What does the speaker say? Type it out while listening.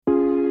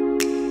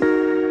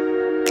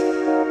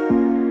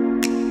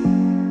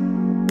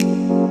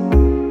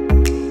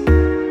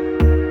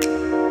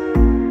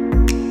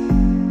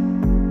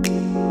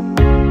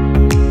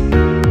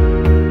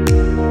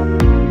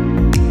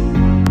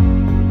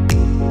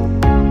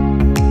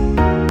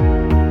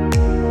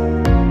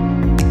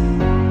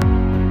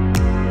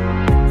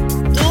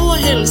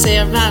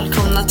säger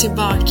välkomna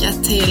tillbaka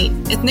till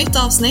ett nytt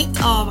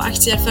avsnitt av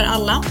Aktier för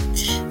alla.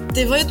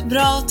 Det var ett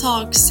bra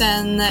tag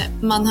sedan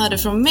man hörde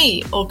från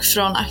mig och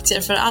från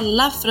Aktier för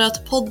alla, för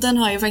att podden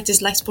har ju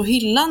faktiskt lagts på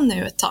hyllan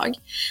nu ett tag.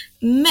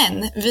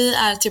 Men vi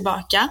är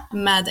tillbaka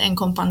med en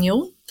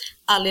kompanjon,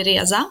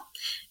 Alireza.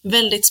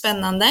 Väldigt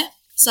spännande.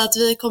 Så att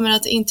vi kommer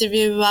att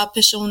intervjua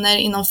personer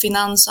inom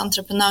finans- och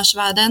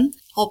entreprenörsvärlden.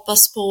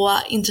 Hoppas på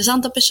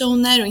intressanta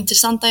personer och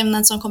intressanta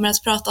ämnen som kommer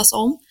att pratas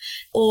om.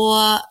 Och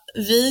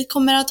vi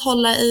kommer att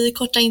hålla i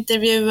korta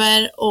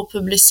intervjuer och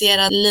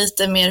publicera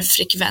lite mer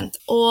frekvent.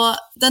 Och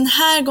den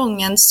här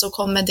gången så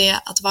kommer det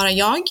att vara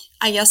jag,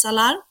 Aya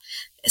Salar,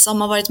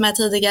 som har varit med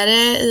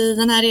tidigare i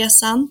den här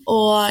resan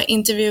och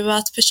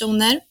intervjuat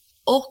personer.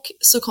 Och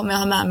så kommer jag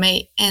ha med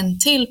mig en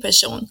till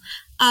person,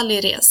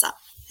 Alireza.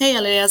 Hej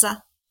Alireza!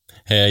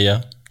 Hej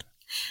Aya!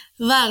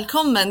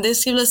 Välkommen, det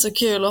ska bli så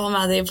kul att ha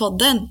med dig i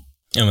podden.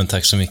 Ja, men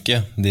tack så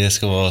mycket. Det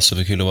ska vara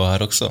så kul att vara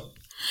här också.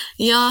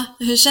 Ja,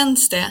 hur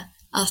känns det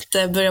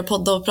att börja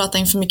podda och prata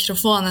inför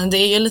mikrofonen? Det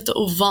är ju lite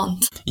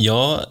ovant.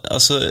 Ja,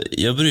 alltså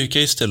jag brukar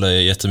ju ställa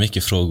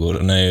jättemycket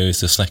frågor när jag är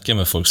ute och snackar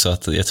med folk, så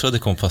att jag tror att det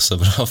kommer passa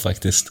bra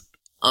faktiskt.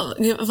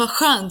 Ja, vad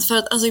skönt, för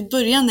att alltså, i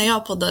början när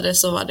jag poddade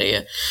så var det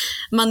ju,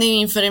 man är ju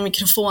inför en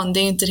mikrofon, det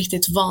är inte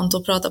riktigt vant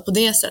att prata på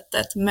det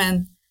sättet,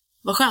 men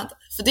vad skönt.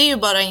 För det är ju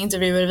bara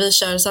intervjuer vi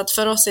kör, så att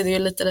för oss är det ju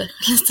lite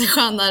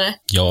skönare.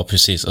 Ja,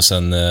 precis. Och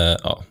sen,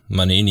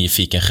 man är ju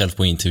nyfiken själv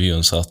på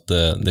intervjun, så att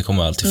det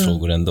kommer alltid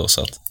frågor ändå.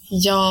 Så att...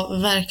 Ja,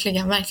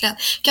 verkligen, verkligen.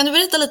 Kan du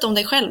berätta lite om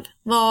dig själv?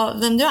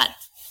 Vem du är?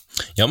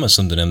 Ja, men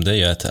som du nämnde,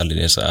 jag heter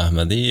Alireza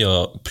Ahmadi.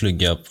 Jag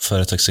pluggar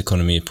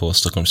företagsekonomi på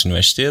Stockholms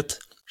universitet.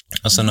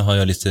 Och sen har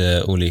jag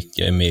lite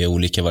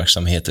olika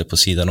verksamheter på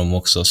sidan om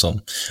också,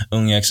 som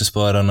Unga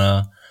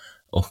Aktiespararna,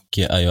 och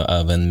är jag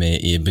även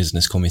med i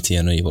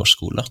businesskommittén och i vår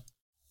skola.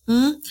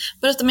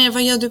 Berätta mer,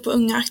 vad gör du på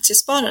Unga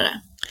Aktiesparare?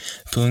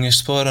 På Unga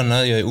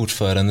Spararna, jag är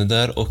ordförande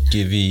där, och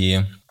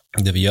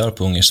det vi gör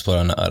på Unga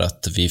Spararna är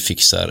att vi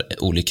fixar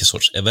olika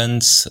sorts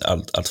events,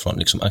 allt från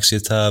liksom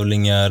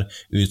aktietävlingar,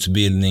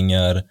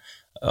 utbildningar,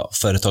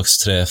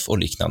 företagsträff och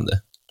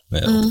liknande.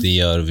 Och det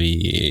gör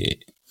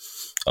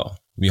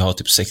vi har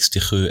typ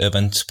 67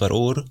 events per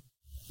år,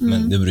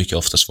 men det brukar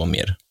oftast vara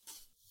mer.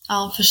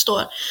 Ja,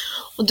 förstår.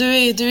 Och du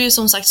är ju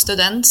som sagt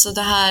student, så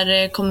det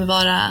här kommer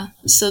vara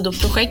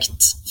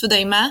sidoprojekt för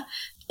dig med.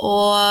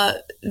 Och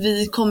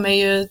vi kommer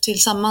ju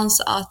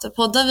tillsammans att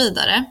podda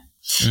vidare.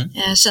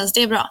 Känns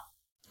det bra?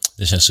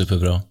 Det känns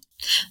superbra.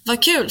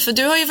 Vad kul, för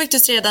du har ju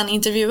faktiskt redan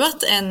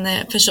intervjuat en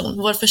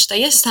person, vår första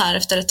gäst här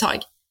efter ett tag.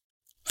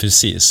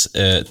 Precis.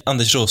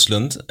 Anders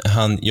Roslund,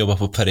 han jobbar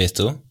på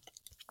Pareto.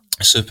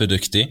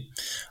 Superduktig.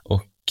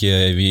 Och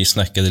vi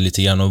snackade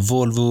lite grann om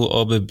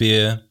Volvo, ABB,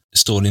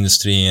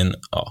 stålindustrin,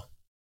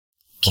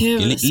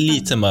 Kul, och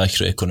lite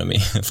makroekonomi.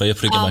 För jag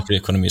pluggar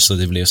makroekonomi, så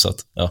det blev så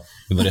att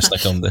vi började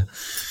snacka om det.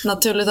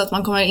 Naturligt att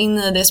man kommer in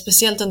i det,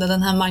 speciellt under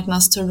den här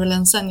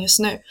marknadsturbulensen just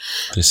nu.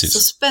 Precis. Så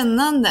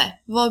spännande,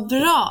 vad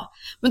bra.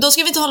 Men då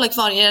ska vi inte hålla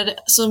kvar er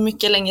så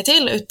mycket länge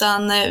till,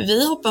 utan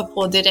vi hoppar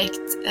på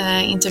direkt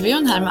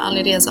intervjun här med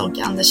Alireza och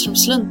Anders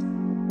Roslund.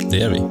 Det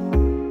gör vi.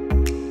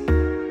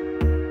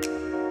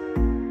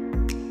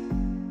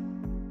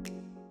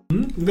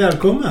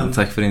 Välkommen.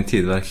 Tack för din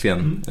tid,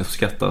 verkligen.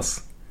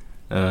 Uppskattas.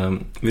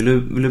 Vill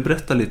du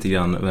berätta lite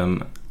grann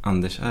vem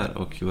Anders är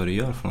och vad du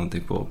gör för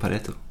någonting på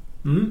Pareto?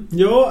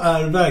 Jag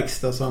är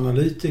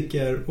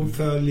verkstadsanalytiker och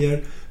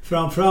följer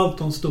framförallt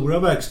de stora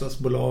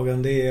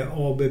verkstadsbolagen. Det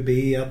är ABB,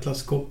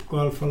 Atlas Copco,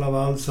 Alfa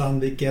Laval,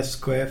 Sandvik,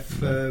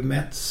 SKF,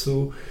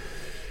 Metso,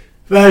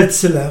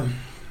 Wärtsilä.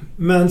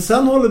 Men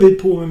sen håller vi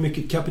på med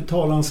mycket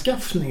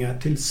kapitalanskaffningar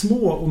till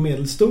små och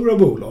medelstora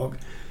bolag.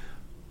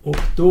 Och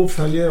då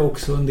följer jag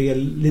också en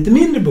del lite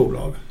mindre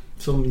bolag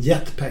som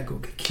Jetpack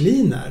och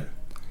Cleaner.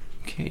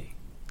 Okej.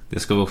 Det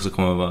ska vi också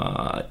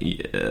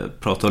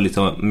prata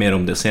lite mer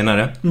om det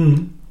senare.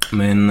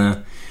 Men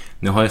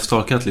nu har jag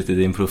stalkat lite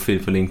din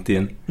profil på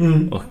LinkedIn.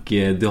 Och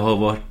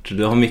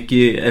du har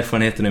mycket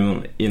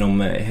erfarenheter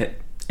inom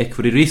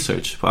equity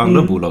research på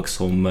andra bolag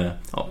som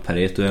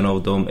Pareto är en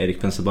av dem,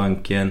 Erik Penser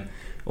Banken,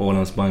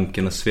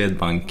 Ålandsbanken och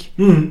Swedbank.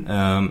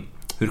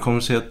 Hur kommer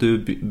det sig att du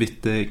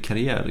bytte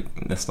karriär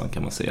nästan,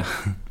 kan man säga?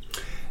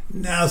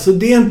 Alltså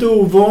det är inte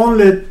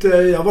ovanligt.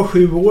 Jag var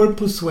 7 år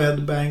på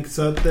Swedbank,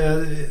 så att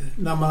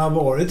när man har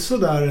varit så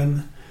där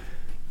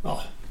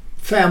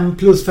 5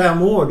 plus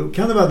 5 år, då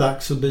kan det vara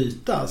dags att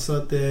byta. Så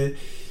att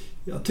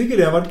jag tycker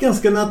det har varit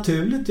ganska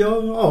naturligt.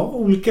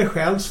 Olika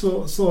skäl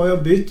så har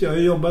jag bytt. Jag har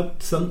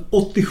jobbat sedan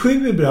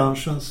 87 i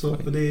branschen, så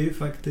det är ju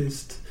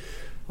faktiskt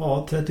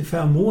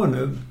 35 år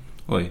nu.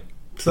 Oj.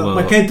 Så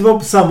man kan inte vara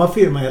på samma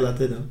firma hela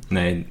tiden.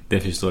 Nej, det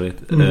förstår jag.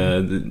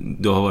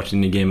 Du har varit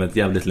inne i gamet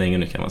jävligt länge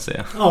nu, kan man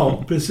säga.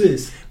 Ja,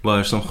 precis. Vad är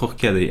det som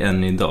chockar dig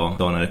än idag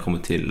när det kommer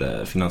till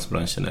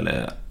finansbranschen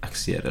eller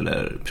aktier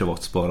eller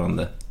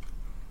privatsparande?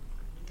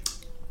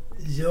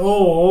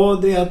 Ja,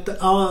 det är att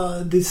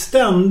det är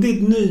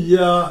ständigt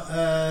nya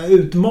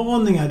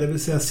utmaningar, det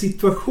vill säga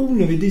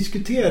situationer vi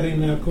diskuterade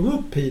innan jag kom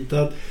upp hit.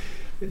 Att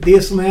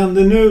det som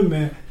händer nu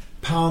med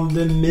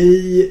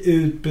pandemi,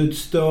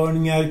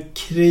 utbudsstörningar,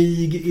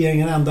 krig i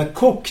en enda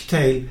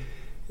cocktail.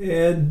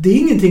 Det är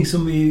ingenting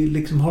som vi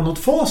liksom har något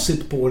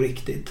facit på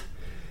riktigt.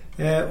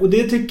 Och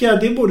det tycker jag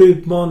det är både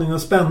utmaning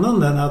och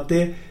spännande, att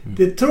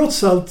det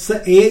trots allt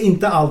är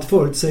inte allt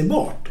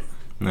förutsägbart.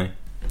 Nej,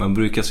 man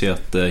brukar säga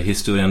att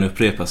historien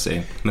upprepar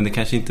sig, men det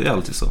kanske inte är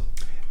alltid så.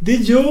 Det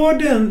gör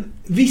den.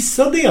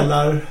 Vissa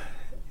delar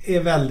är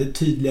väldigt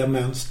tydliga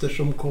mönster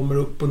som kommer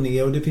upp och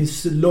ner, och det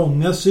finns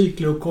långa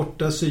cykler och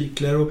korta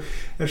cykler, och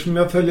eftersom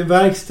jag följer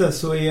verkstad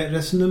så är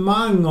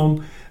resonemang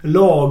om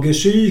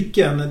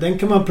lagercykeln, den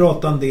kan man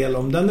prata en del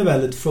om, den är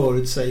väldigt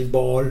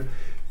förutsägbar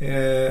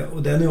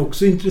och den är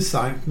också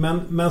intressant,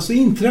 men så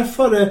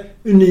inträffar det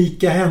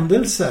unika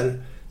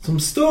händelser som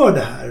stör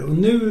det här, och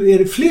nu är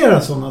det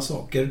flera sådana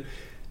saker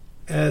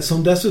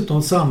som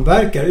dessutom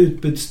samverkar.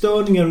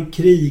 Utbudsstörningar och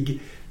krig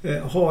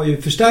har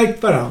ju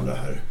förstärkt varandra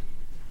här.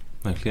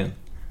 Verkligen.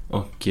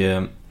 Och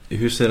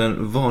hur ser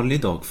en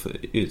vanlig dag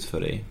ut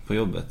för dig på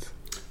jobbet?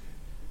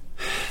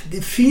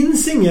 Det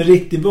finns ingen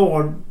riktigt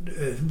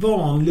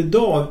vanlig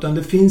dag, utan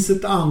det finns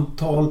ett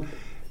antal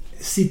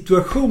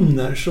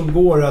situationer som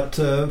går att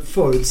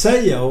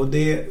förutsäga, och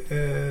det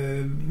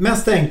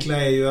mest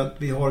enkla är ju att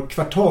vi har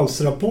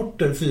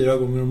kvartalsrapporter 4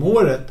 gånger om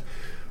året,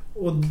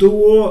 och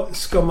då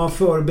ska man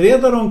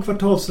förbereda de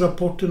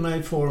kvartalsrapporterna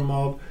i form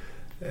av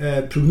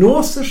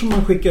prognoser som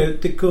man skickar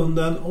ut till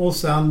kunden, och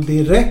sen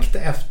direkt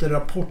efter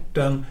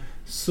rapporten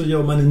så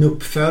gör man en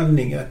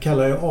uppföljning. Jag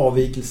kallar det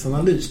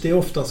avvikelseanalys. Det är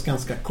oftast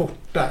ganska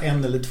korta,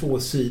 1 eller 2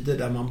 sidor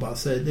där man bara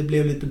säger det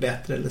blev lite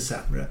bättre eller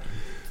sämre.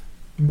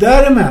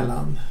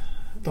 Däremellan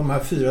de här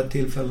 4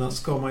 tillfällena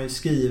ska man ju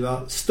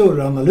skriva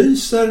större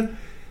analyser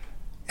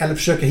eller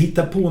försöka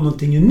hitta på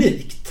någonting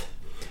unikt.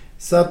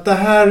 Så att det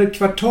här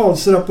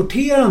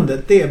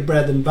kvartalsrapporterandet, det är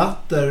bread and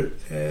butter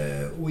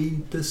och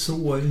inte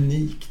så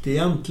unikt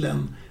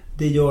egentligen.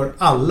 Det gör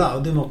alla,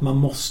 och det är något man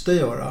måste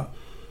göra.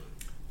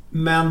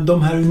 Men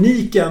de här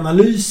unika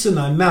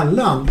analyserna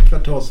mellan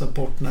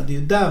kvartalsrapporterna, det är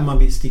ju där man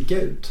vill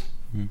sticka ut.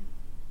 Mm.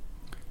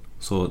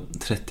 Så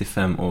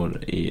 35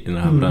 år i den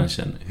här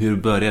branschen, hur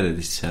började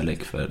ditt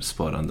kärlek för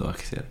sparande och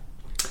aktier?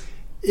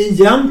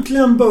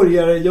 Egentligen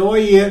började jag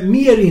är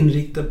mer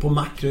inriktad på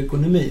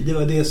makroekonomi. Det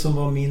var det som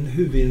var min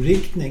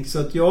huvudinriktning. Så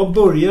att jag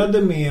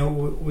började med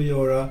att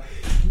göra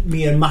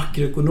mer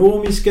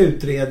makroekonomiska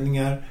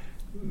utredningar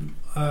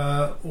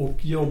och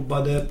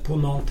jobbade på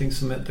någonting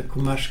som heter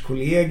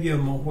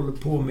Kommerskollegium och håller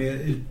på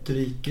med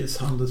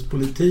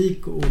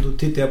utrikeshandelspolitik, och då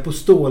tittade jag på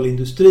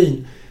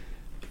stålindustrin.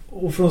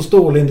 Och från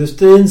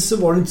stålindustrin så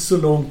var det inte så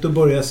långt att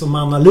börja som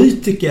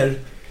analytiker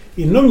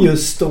inom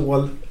just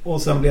stål,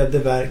 och sen blev det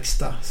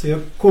verkstad. Så jag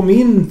kom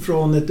in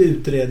från ett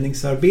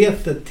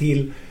utredningsarbete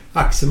till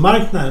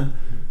aktiemarknaden,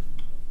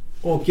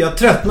 och jag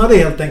tröttnade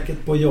helt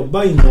enkelt på att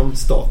jobba inom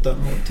staten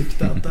och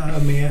tyckte att det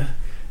här med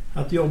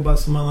att jobba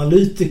som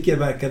analytiker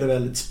verkade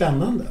väldigt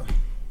spännande.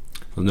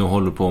 Och nu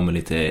håller du på med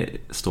lite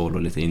stål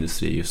och lite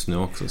industri just nu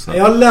också. Så.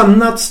 Jag har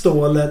lämnat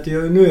stålet.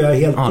 Nu är jag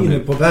helt inne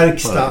på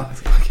verkstad.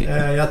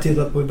 Okay. Jag har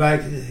tittat på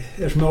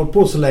eftersom jag har hållit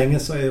på så länge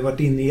så har jag varit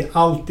inne i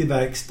allt i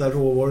verkstad,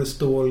 råvaror,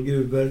 stål,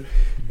 gruvor,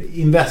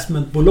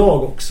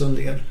 investmentbolag också en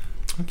del.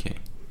 Okej.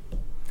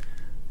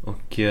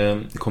 Och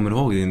kommer du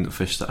ihåg din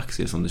första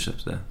aktie som du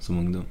köpte som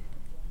ungdom?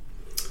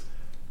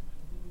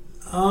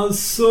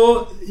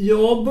 Alltså,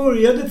 jag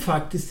började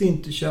faktiskt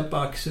inte köpa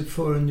aktier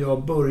förrän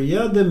jag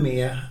började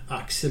med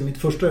aktier. Mitt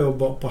första jobb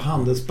var på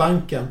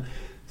Handelsbanken.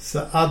 Så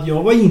att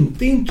jag var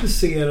inte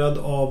intresserad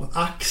av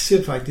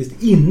aktier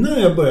faktiskt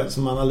innan jag började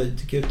som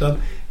analytiker. Utan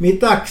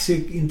mitt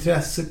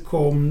aktieintresse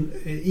kom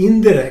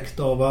indirekt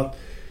av att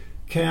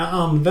kan jag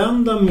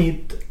använda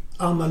mitt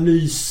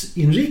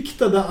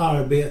analysinriktade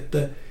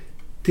arbete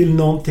till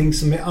någonting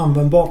som är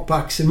användbart på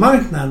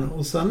aktiemarknaden.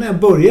 Och sen när jag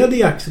började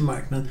i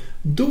aktiemarknaden,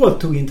 då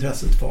tog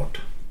intresset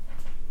fart.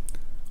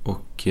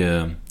 Och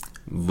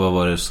vad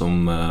var det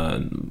som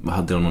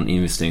hade någon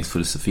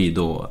investeringsfilosofi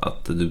då?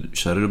 Att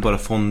körde du bara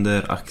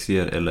fonder,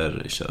 aktier,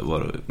 eller var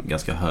du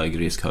ganska hög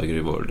risk, hög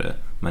reward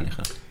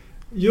människa?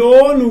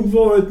 Jag har nog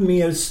varit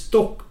mer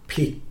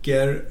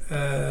stockpicker.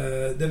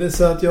 Det vill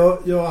säga att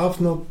jag har haft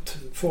något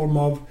form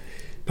av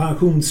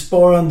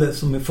pensionssparande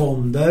som är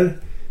fonder.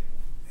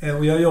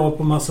 Och jag jobbar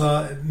på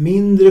massa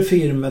mindre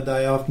firmor där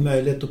jag har haft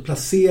möjlighet att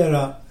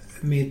placera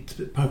mitt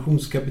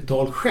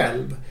pensionskapital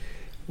själv.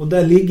 Och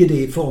där ligger det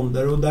i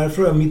fonder, och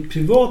därför har mitt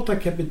privata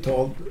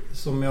kapital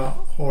som jag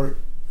har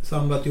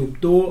samlat ihop,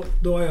 då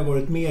har jag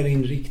varit mer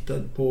inriktad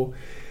på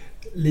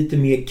lite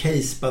mer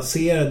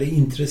casebaserade,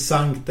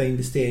 intressanta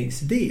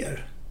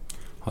investeringsidéer.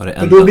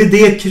 Och då blir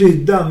det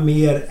kryddan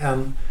mer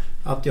än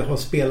att jag har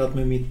spelat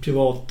med mitt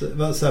privat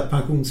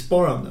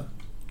pensionssparande.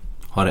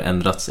 Har det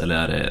ändrats eller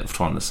är det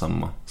fortfarande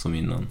samma som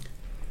innan?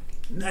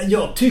 Nej,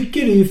 jag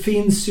tycker det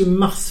finns ju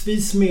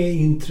massvis med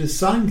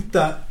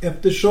intressanta,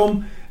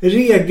 eftersom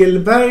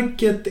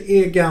regelverket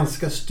är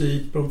ganska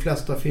styrt på de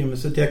flesta firmor,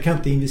 så att jag kan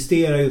inte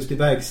investera just i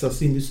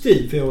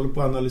verkstadsindustri för jag håller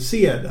på att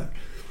analysera där.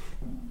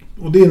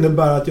 Och det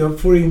innebär att jag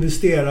får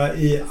investera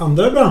i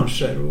andra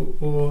branscher,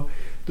 och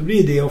då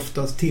blir det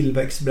oftast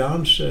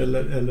tillväxtbranscher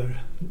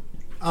eller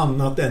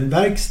annat än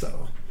verkstad.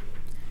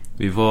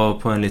 Vi var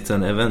på en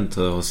liten event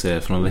hos er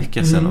för en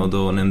vecka sedan och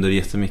då nämnde du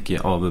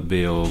jättemycket ABB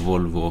och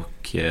Volvo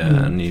och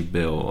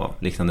Nybe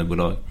och liknande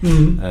bolag.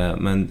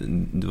 Men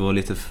du var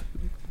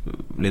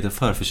lite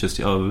för förtjust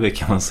i ABB,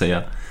 kan man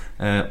säga.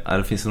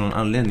 Finns det någon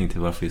anledning till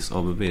varför just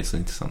ABB är så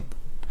intressant?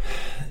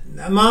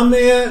 Man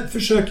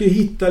försöker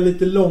hitta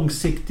lite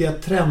långsiktiga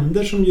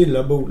trender som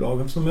gillar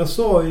bolagen. Som jag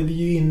sa, är vi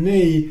ju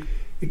inne i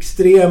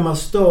extrema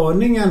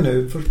störningar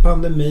nu. Först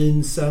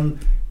pandemin, sen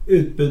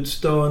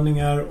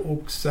utbudsstörningar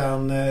och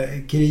sen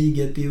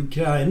kriget i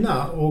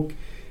Ukraina. Och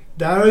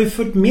där har ju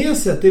fått med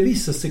sig att det är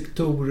vissa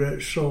sektorer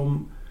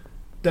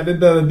där vi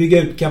behöver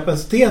bygga ut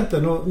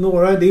kapaciteten. Och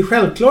några, det är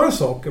självklara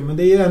saker, men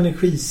det är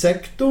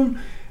energisektorn.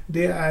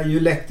 Det är ju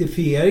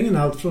elektrifieringen,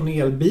 allt från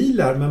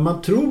elbilar. Men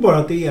man tror bara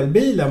att det är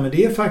elbilar. Men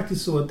det är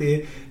faktiskt så att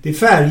det är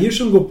färger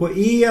som går på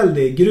el.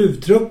 Det är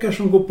gruvtruckar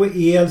som går på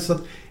el. Så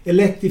att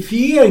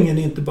elektrifieringen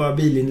är inte bara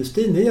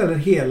bilindustrin. Det gäller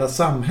hela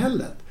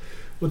samhället.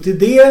 Och till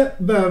det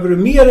behöver du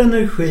mer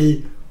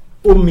energi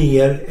och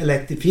mer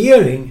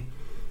elektrifiering.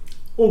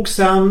 Och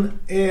sen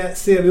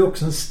ser vi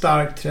också en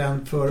stark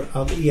trend för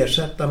att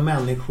ersätta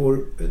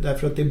människor.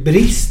 Därför att det är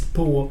brist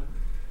på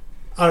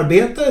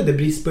arbetare, det är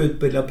brist på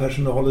utbildad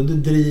personal och det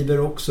driver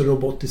också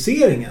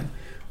robotiseringen.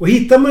 Och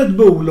hittar man ett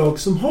bolag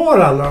som har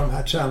alla de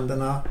här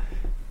trenderna,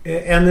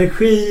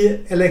 energi,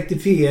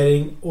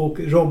 elektrifiering och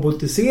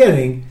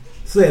robotisering,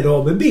 så är det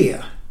ABB.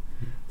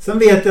 Sen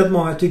vet jag att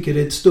många tycker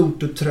det är ett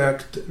stort och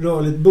trögt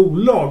rörligt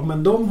bolag,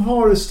 men de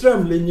har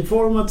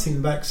strömlinjeformat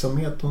sin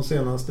verksamhet de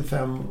senaste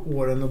 5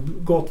 åren och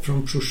gått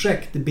från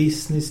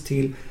projektbusiness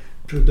till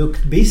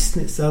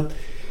produktbusiness. Så att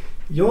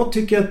jag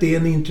tycker att det är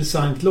en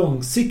intressant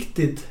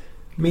långsiktigt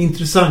med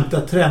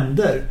intressanta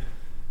trender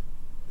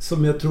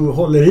som jag tror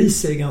håller i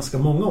sig ganska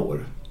många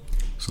år.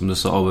 Som du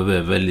sa, ABB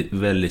är väldigt,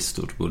 väldigt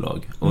stort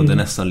bolag. Och det är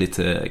nästan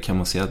lite, kan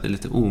man säga, att det är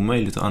lite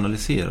omöjligt att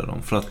analysera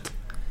dem. För att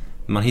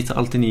man hittar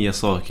alltid nya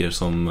saker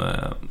som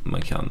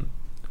man kan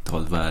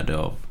ta ett värde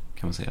av,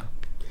 kan man säga.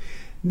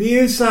 Det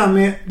är ju så här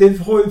med,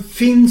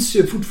 finns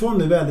ju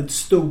fortfarande väldigt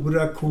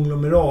stora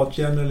konglomerat,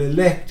 General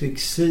Electric,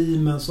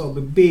 Siemens,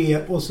 ABB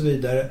och så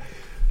vidare.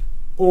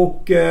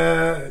 Och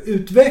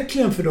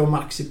utvecklingen för dem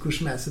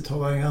aktiekursmässigt har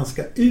varit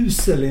ganska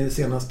usel i de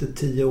senaste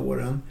 10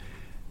 åren.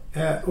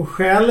 Och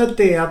skälet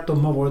är att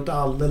de har varit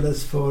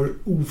alldeles för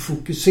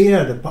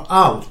ofokuserade på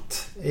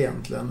allt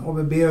egentligen.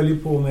 ABB höll ju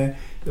på med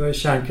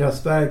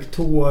kärnkraftverk,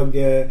 tåg,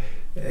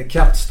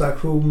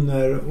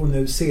 kraftstationer och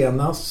nu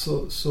senast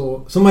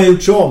som man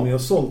gjort sig av med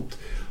och sålt.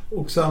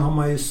 Och sen har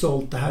man ju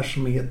sålt det här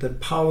som heter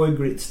power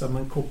grids där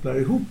man kopplar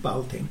ihop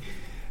allting.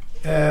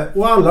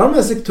 Och alla de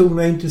här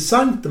sektorerna är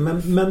intressanta,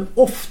 men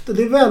ofta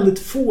det är väldigt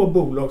få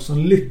bolag som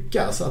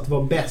lyckas att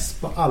vara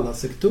bäst på alla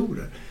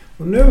sektorer.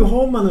 Och nu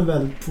har man en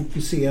väldigt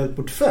fokuserad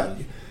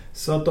portfölj.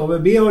 Så att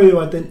ABB har ju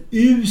varit en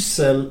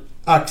usel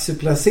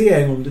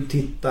aktieplacering om du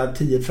tittar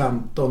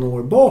 10-15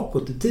 år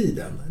bakåt i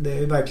tiden. Det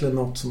är verkligen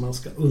något som man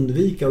ska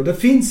undvika. Och det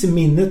finns i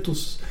minnet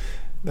hos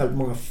väldigt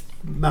många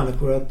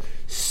människor att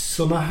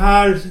sådana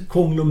här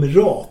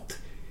konglomerat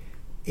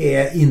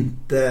är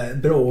inte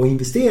bra att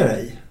investera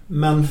i.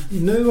 Men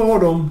nu har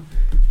de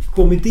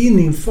kommit in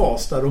i en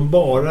fas där de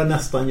bara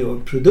nästan gör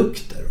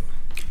produkter.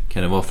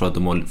 Kan det vara för att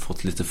de har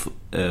fått lite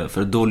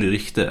för dålig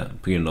rykte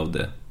på grund av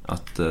det?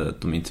 Att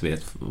de inte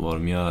vet vad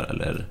de gör,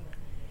 eller?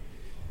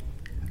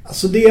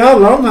 Alltså det är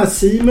alla de här.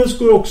 Siemens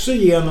går också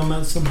igenom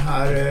en sån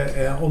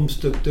här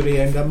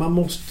omstrukturering där man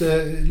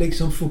måste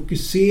liksom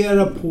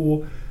fokusera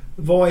på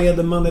vad är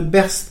det man är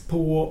bäst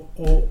på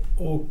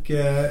och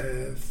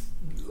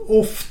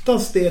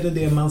oftast är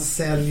det man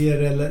säljer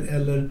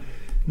eller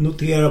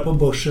noterar på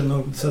börsen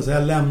och så att säga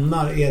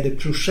lämnar, är det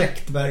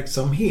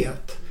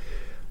projektverksamhet.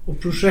 Och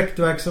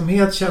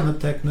projektverksamhet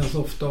kännetecknas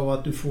ofta av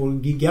att du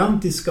får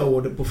gigantiska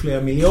order på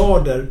flera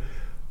miljarder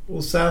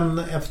och sen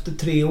efter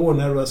 3 år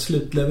när du har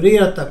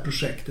slutlevererat det här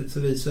projektet så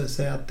visar det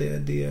sig att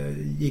det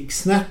gick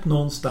snett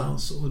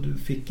någonstans och du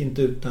fick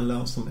inte ut den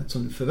lönsamhet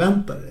som du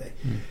förväntade dig.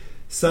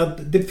 Så att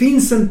det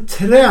finns en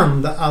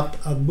trend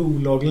att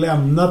bolag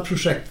lämnar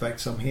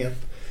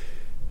projektverksamhet.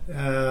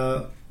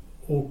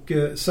 Och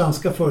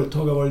svenska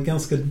företag har varit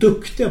ganska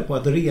duktiga på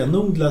att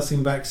renodla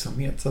sin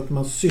verksamhet så att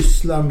man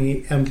sysslar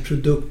med en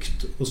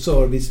produkt- och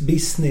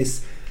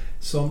servicebusiness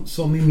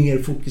som är mer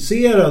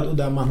fokuserad och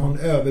där man har en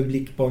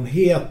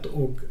överblickbarhet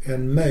och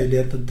en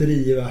möjlighet att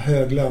driva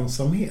hög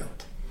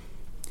lönsamhet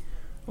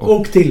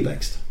och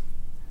tillväxt.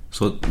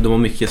 Så de har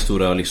mycket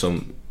stora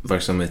liksom,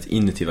 verksamhet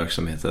inuti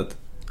verksamheten.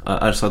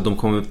 Är det så att de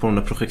kommer på de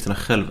där projekten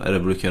själv eller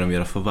brukar de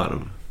göra förvärv?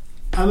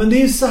 Ja, men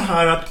det är så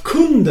här att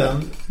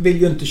kunden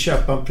vill ju inte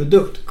köpa en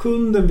produkt.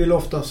 Kunden vill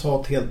oftast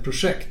ha ett helt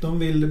projekt. De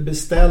vill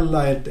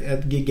beställa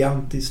ett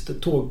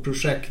gigantiskt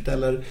tågprojekt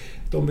eller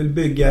de vill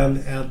bygga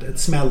ett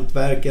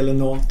smältverk eller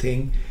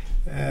någonting.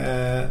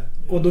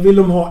 Och då vill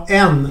de ha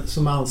en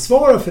som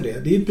ansvarar för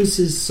det. Det är ju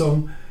precis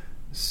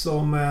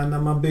som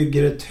när man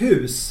bygger ett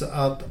hus.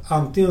 Att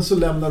antingen så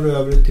lämnar du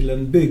över till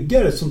en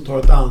byggare som tar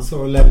ett ansvar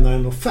och lämnar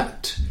en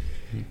offert.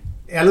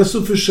 Eller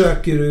så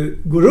försöker du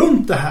gå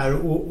runt det här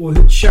och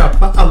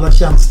köpa alla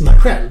tjänsterna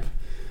själv.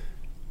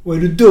 Och är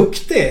du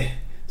duktig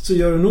så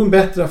gör du nog en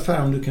bättre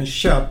affär om du kan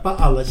köpa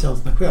alla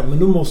tjänsterna själv. Men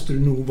då måste du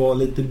nog vara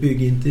lite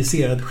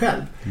byggintresserad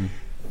själv.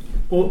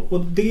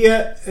 Och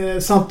det,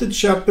 samtidigt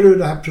köper du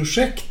det här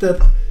projektet,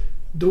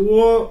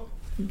 då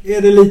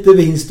är det lite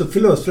vinst och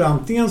förlust. För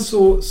antingen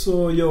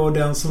så gör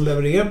den som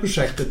levererar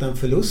projektet en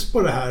förlust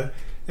på det här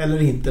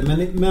eller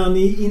inte. Men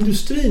i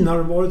industrin har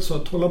det varit så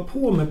att hålla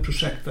på med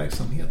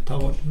projektverksamhet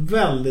har varit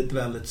väldigt,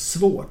 väldigt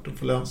svårt att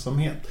få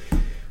lönsamhet.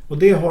 Och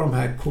det har de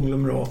här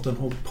konglomeraten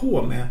hållit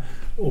på med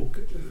och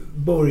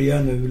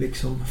börjar nu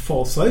liksom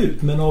fasa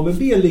ut. Men ABB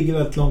ligger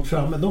väldigt långt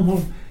framme. De har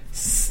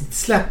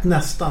släppt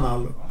nästan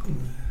all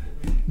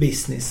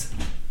business,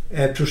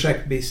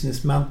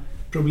 projektbusiness. Men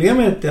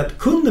problemet är att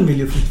kunden vill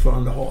ju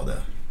fortfarande ha det.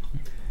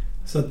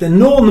 Så att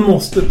någon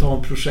måste ta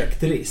en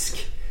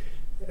projektrisk.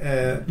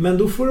 Men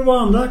då får det vara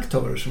andra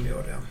aktörer som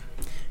gör det.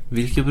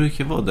 Vilka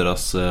brukar vara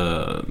deras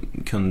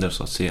kunder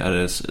så att säga? Är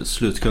det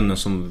slutkunden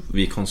som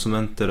vi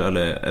konsumenter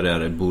eller är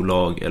det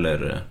bolag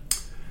eller?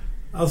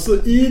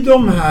 Alltså i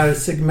de här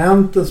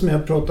segmenten som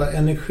jag pratar,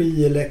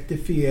 energi,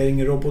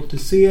 elektrifiering,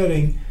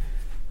 robotisering,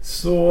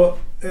 så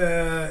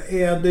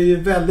är det ju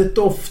väldigt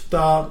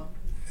ofta,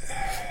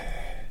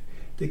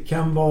 det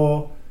kan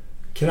vara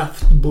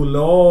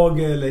kraftbolag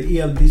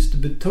eller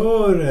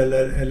eldistributör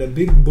eller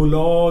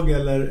byggbolag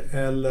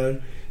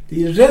eller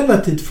det är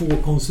relativt få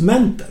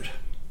konsumenter.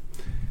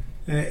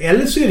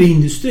 Eller så är det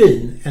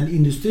industrin.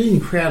 Industrin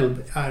själv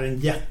är en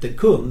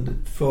jättekund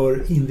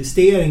för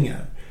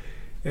investeringar.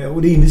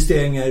 Och det är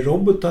investeringar i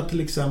robotar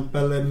till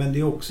exempel, men det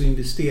är också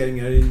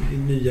investeringar i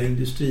nya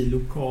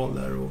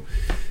industrilokaler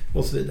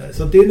och så vidare.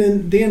 Så det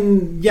är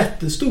en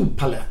jättestor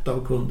palett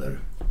av kunder.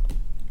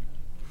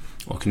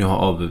 Och nu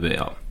har ABB,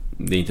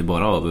 det är inte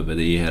bara ABB,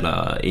 det är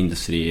hela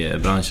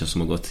industribranschen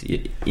som har gått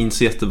in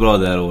så jättebra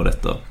det här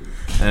året då.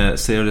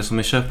 Ser du det som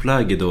en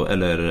köpläge då,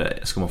 eller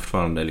ska man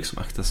fortfarande liksom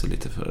akta sig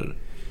lite för?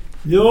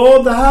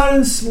 Ja, det här är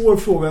en svår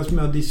fråga som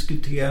jag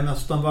diskuterar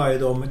nästan varje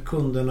dag med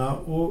kunderna.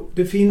 Och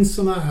det finns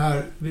såna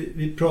här,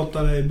 vi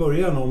pratade i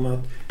början om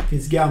att det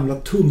finns gamla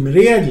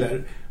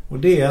tumregler. Och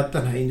det är att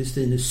den här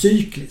industrin är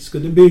cyklisk.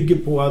 Och det bygger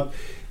på att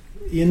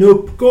i en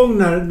uppgång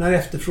när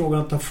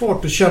efterfrågan tar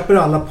fart, då köper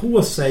alla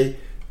på sig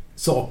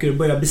saker och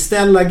börjar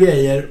beställa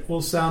grejer.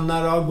 Och sen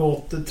när det har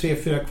gått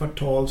 3-4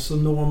 kvartal så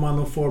når man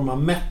någon form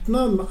av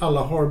mättnad.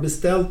 Alla har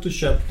beställt och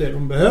köpt det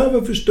de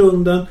behöver för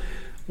stunden.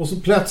 Och så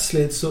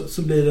plötsligt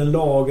så blir det en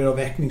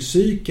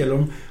lageravvecklingscykel.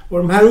 Och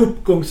de här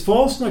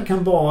uppgångsfaserna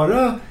kan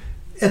vara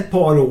ett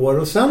par år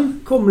och sen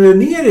kommer det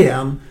ner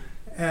igen.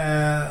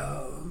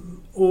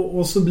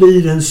 Och så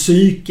blir det en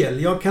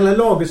cykel. Jag kallar det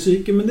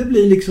lagercykel, men det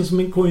blir liksom som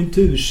en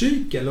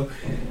konjunkturcykel. Och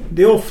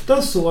det är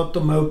ofta så att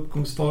de här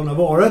uppgångsfaserna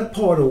varar ett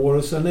par år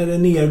och sen är det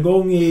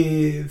nedgång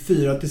i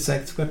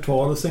 4-6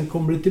 kvartal och sen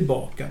kommer det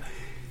tillbaka.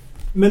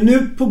 Men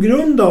nu på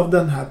grund av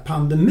den här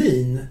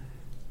pandemin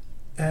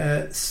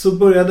så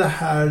börjar det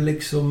här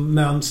liksom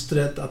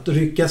mönstret att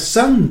rycka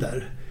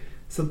sönder.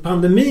 Så att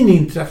pandemin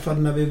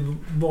inträffade när vi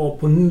var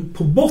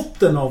på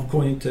botten av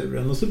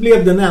konjunkturen och så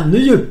blev den ännu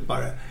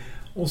djupare.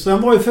 Och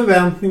sen var ju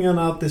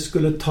förväntningarna att det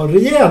skulle ta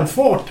rejäl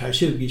fart här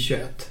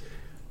 2021.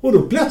 Och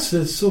då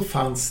plötsligt så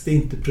fanns det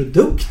inte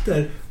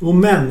produkter och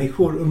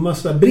människor och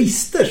massa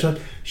brister. Så att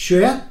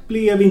 21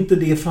 blev inte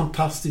det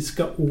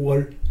fantastiska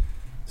år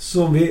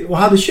som vi... Och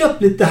hade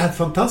köpt lite det här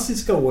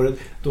fantastiska året,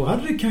 då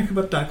hade det kanske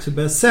varit dags att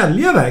börja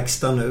sälja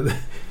verkstad nu.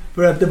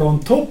 För att det var en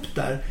topp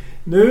där.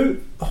 Nu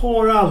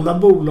har alla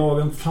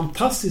bolagen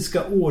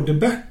fantastiska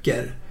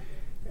orderböcker.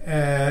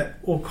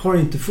 Och har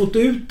inte fått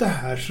ut det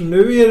här. Så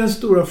nu är den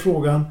stora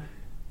frågan,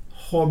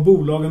 har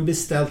bolagen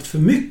beställt för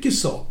mycket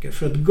saker?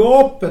 För att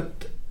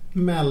gapet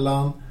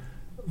mellan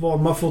vad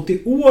de har fått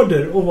i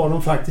order och vad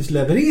de faktiskt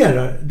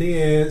levererar,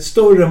 det är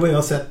större än vad jag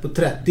har sett på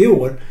 30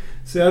 år.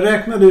 Så jag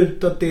räknade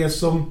ut att det är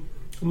som,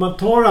 om man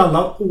tar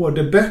alla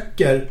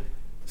orderböcker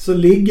så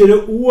ligger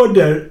det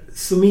order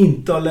som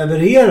inte har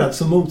levererat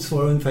som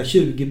motsvarar ungefär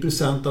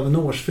 20% av en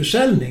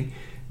årsförsäljning.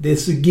 Det är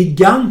så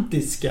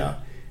gigantiska.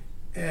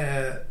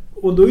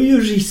 Och då är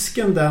ju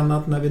risken den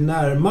att när vi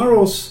närmar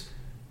oss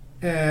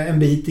en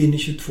bit in i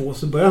 22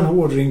 så börjar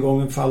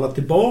orderingången falla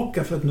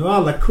tillbaka, för att nu har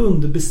alla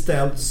kunder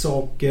beställt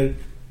saker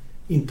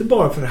inte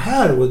bara för det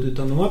här året,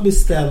 utan de har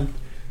beställt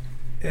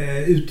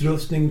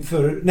utrustning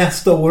för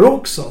nästa år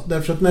också.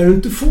 Därför att när du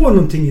inte får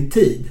någonting i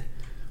tid,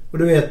 och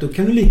du vet, då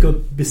kan du lika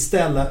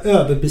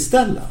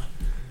överbeställa.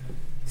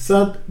 Så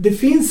att det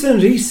finns en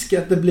risk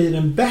att det blir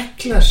en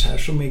backlash här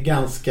som är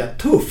ganska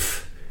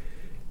tuff.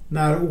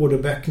 När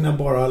orderböckerna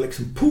bara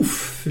liksom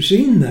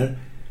försvinner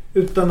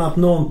utan att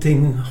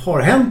någonting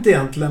har hänt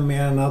egentligen,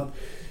 mer än att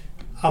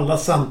alla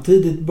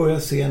samtidigt börjar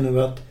se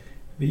nu att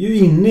vi är ju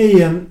inne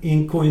i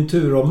en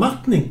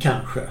konjunkturavmattning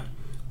kanske.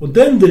 Och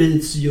den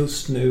drivs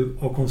just nu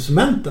av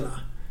konsumenterna.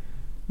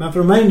 Men för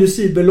de här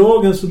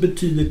industribolagen så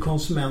betyder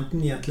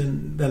konsumenten egentligen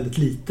väldigt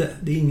lite.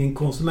 Det är ingen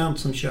konsument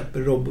som köper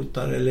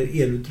robotar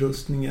eller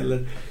elutrustning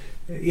eller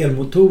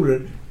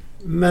elmotorer.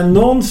 Men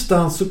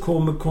någonstans så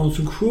kommer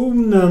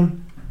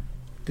konsumtionen,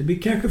 det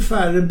blir kanske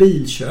färre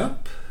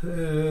bilköp.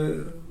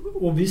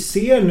 Och vi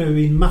ser nu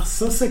i en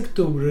massa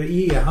sektorer,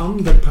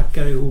 e-handel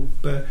packar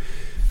ihop,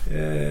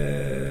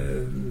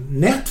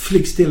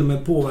 Netflix till och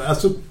med på.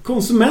 Alltså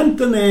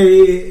konsumenten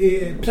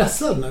är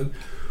pressad nu.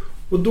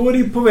 Och då är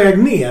det på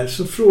väg ner.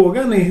 Så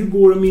frågan är, hur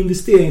går det med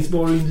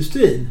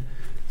investeringsvaruindustrin?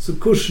 Så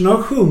kurserna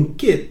har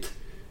sjunkit.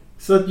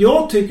 Så att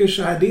jag tycker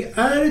så här, det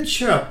är ett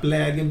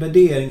köpläge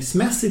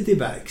värderingsmässigt i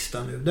verkstad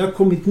nu. Det har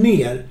kommit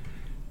ner.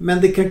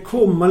 Men det kan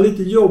komma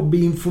lite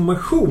jobbig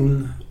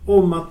information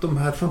om att de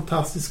här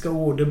fantastiska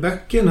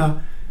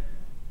orderböckerna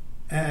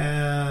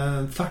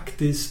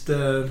faktiskt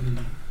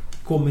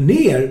kommer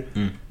ner.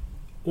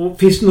 Och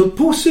finns det något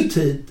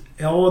positivt?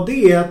 Ja,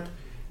 det är att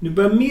nu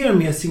börjar mer och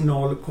mer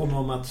signaler komma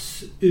om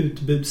att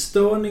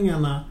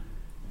utbudsstörningarna,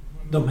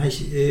 de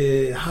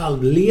här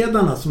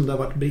halvledarna som det har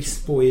varit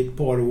brist på i ett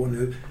par år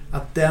nu,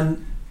 att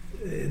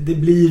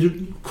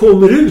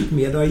kommer ut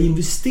med, det har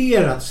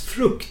investerats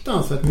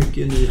fruktansvärt mycket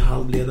i ny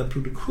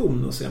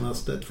halvledarproduktion de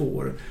senaste 2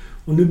 åren.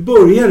 Och nu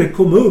börjar det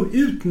komma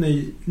ut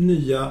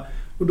nya,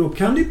 och då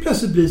kan det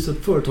plötsligt bli så att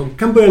företag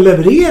kan börja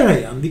leverera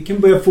igen. Vi kan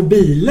börja få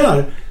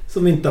bilar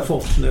som vi inte har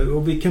fått nu,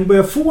 och vi kan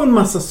börja få en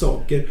massa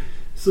saker.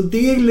 Så det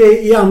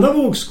i andra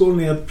vågskålen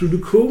är att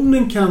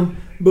produktionen kan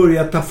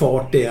börja ta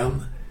fart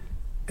igen.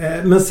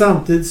 Men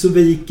samtidigt så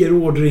viker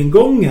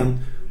orderingången.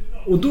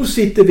 Och då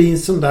sitter vi i en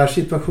sån där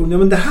situation. Ja,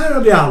 men det här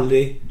har vi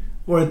aldrig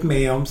varit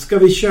med om. Ska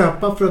vi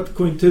köpa för att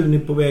konjunkturen är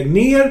på väg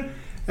ner?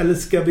 Eller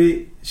ska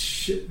vi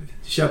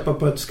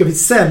ska vi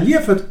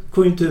sälja för att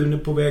konjunkturen är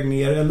på väg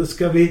ner? Eller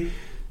ska vi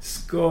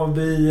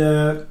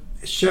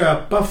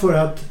köpa för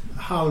att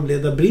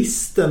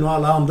halvledarbristen och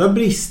alla andra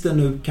brister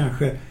nu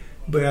kanske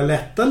börjar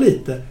lätta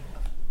lite?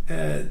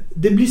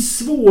 Det blir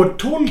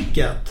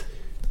svårtolkat.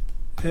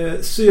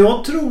 Så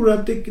jag tror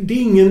att det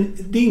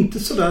är inte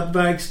så att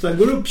verkstad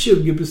går upp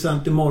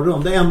 20%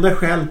 imorgon. Det enda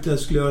skälet till att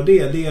jag skulle göra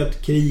det är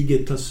att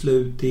kriget tar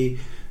slut i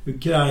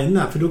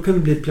Ukraina. För då kan det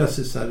bli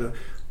plötsligt så här,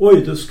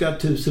 oj, då ska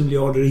 1000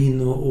 miljarder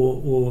in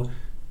och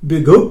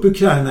bygga upp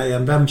Ukraina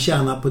igen. Vem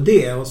tjänar på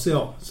det? Och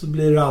så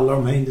blir det alla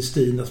de här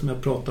industrierna som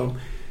jag pratar om.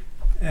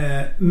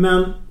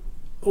 Men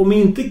om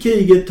inte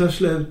kriget tar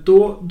slut,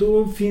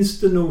 då finns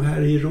det nog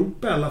här i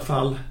Europa i alla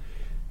fall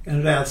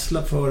en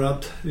rädsla för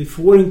att vi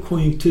får en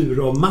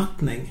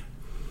konjunkturavmattning.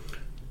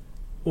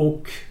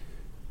 Och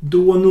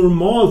då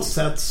normalt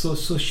sett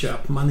så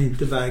köper man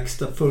inte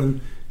verkstad förrän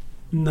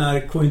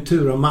när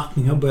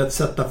konjunkturavmattning har börjat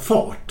sätta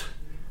fart.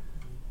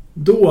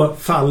 Då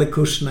faller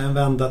kurserna en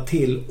vända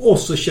till och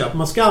så köper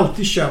man. Ska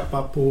alltid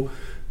köpa på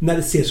när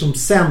det ser som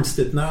sämst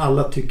ut, när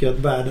alla tycker att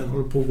världen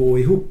håller på att gå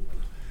ihop.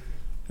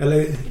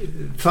 Eller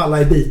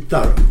falla i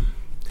bitar.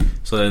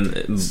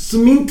 Så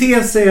min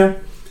tes är,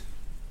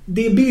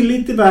 det är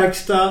billigt i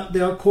verkstad, det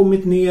har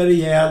kommit ner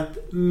rejält,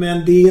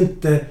 men det är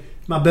inte,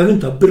 man behöver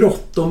inte ha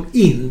bråttom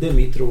in, det är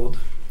mitt råd.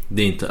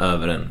 Det är inte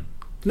över än.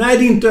 Nej,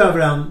 det är inte över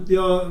än.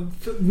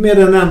 Med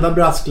den enda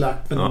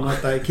brasklappen om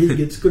att det här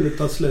kriget skulle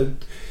ta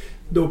slut,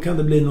 då kan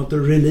det bli något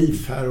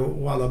relief här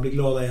och alla blir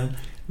glada igen.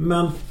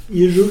 Men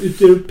ur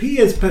ett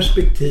europeiskt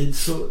perspektiv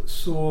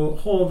så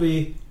har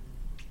vi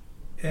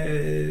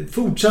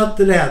fortsatt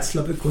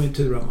rädsla för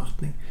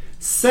konjunkturavmattning.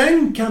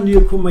 Sen kan det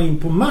ju komma in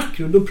på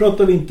makro. Då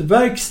pratar vi inte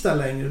verkstad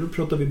längre. Då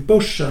pratar vi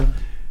börsen.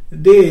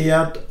 Det är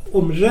att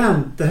om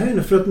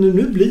räntehöjningar, för att nu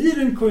blir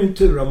en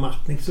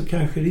konjunkturavmattning, så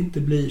kanske det inte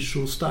blir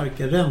så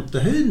starka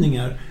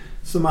räntehöjningar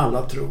som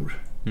alla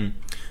tror.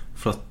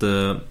 För att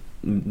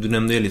du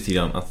nämnde ju lite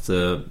grann att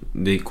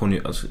det är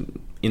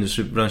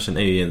industribranschen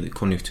är ju en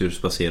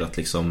konjunktursbaserat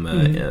liksom,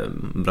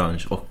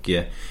 bransch, och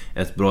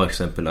ett bra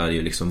exempel är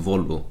ju liksom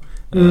Volvo.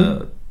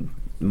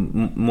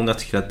 Många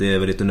tycker att det är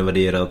väldigt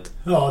undervärderat.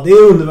 Ja, det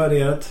är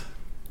undervärderat.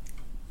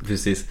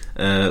 Precis.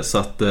 Så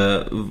att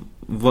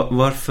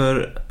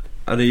varför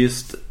är det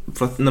just,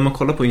 för att när man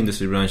kollar på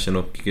industribranschen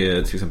och till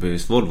exempel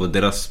just Volvo,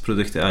 deras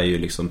produkter är ju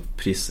liksom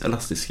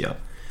priselastiska.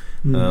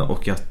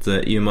 Och att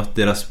i och med att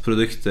deras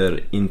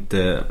produkter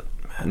inte,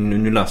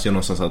 nu läser jag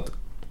någonstans att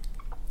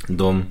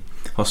de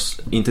har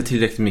inte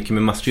tillräckligt mycket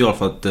med material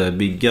för att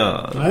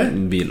bygga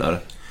bilar.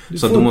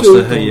 Så att de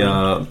måste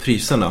höja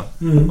priserna.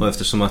 Och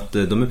eftersom att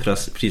de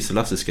är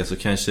priselastiska så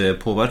kanske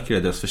påverkar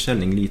det deras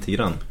försäljning lite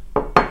grann.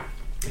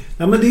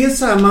 Ja, men det är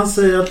så här, man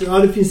säger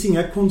att det finns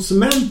inga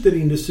konsumenter i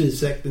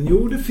industrisektorn.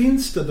 Jo, det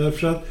finns det,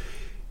 därför att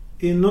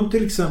inom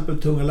till exempel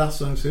tunga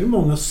lastvagnar så är det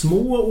många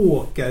små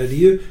åkare. Det är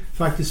ju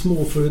faktiskt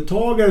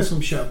småföretagare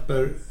som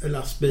köper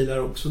lastbilar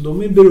också.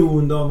 De är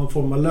beroende av någon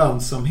form av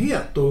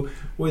lönsamhet,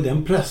 och är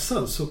den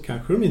pressad så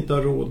kanske de inte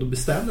har råd att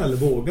beställa eller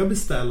vågar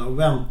beställa och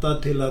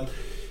väntar till att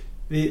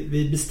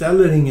vi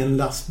beställer ingen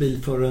lastbil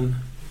förrän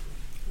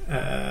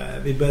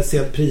vi börjar se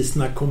att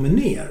priserna kommer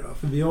ner.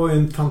 För vi har ju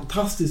en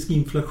fantastisk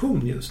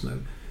inflation just nu.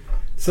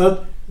 Så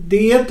att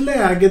det är ett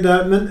läge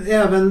där, men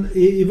även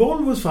i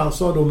Volvos fall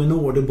så har de en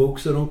orderbok,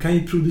 så de kan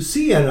ju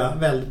producera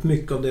väldigt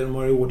mycket av det de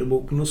har i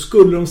orderboken. Och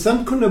skulle de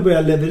sen kunna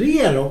börja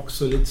leverera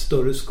också i lite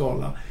större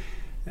skala,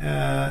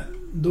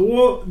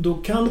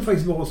 då kan det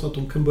faktiskt vara så att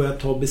de kan börja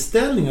ta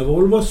beställningar.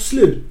 Volvo har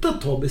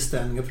slutat ta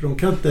beställningar för de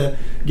kan inte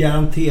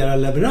garantera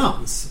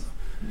leverans.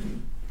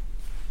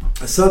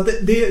 Så att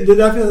det är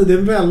därför det är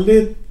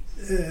väldigt...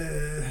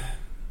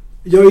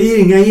 jag ger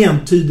inga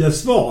entydiga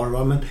svar,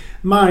 va? Men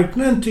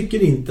marknaden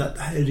tycker inte att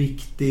det här är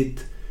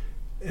riktigt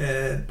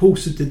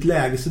positivt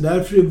läge, så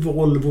därför är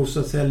Volvo så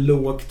att säga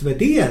lågt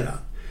värderat.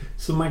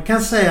 Så man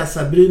kan säga så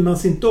här, bryr man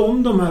sig inte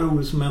om de här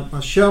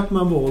orosmomenterna, köper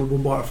man Volvo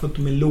bara för att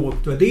de är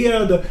lågt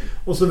värderade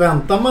och så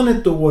väntar man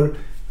ett år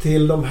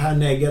till de här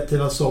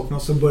negativa sakerna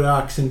så börjar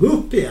aktien gå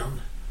upp igen.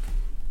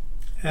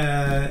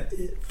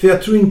 För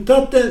jag tror inte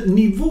att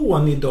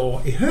nivån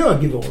idag är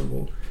hög i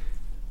Volvo.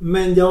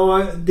 Men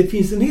det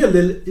finns en hel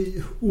del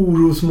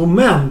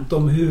orosmoment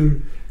om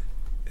hur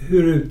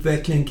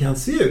utvecklingen kan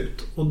se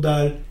ut. Och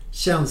där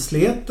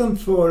känsligheten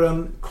för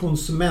en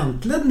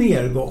konsumentledd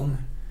nedgång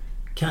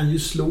kan ju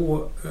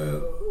slå,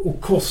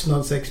 och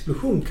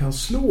kostnadsexplosion kan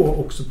slå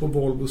också på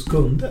Volvos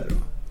kunder.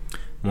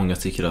 Många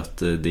tycker att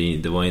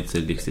det var inte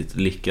riktigt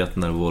lyckat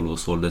när Volvo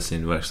sålde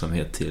sin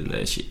verksamhet till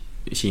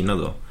Kina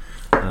då.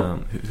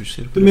 Hur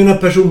ser du på det? Du menar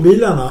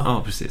personbilarna?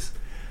 Ja, precis.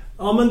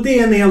 Ja, men det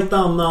är en helt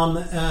annan,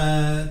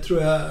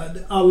 tror jag.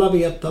 Alla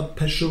vet att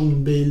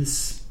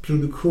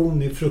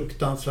personbilsproduktion är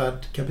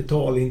fruktansvärt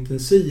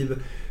kapitalintensiv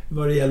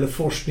vad det gäller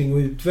forskning och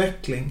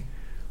utveckling.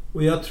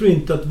 Och jag tror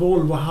inte att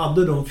Volvo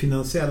hade de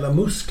finansiella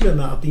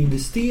musklerna att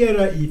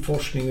investera i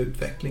forskning och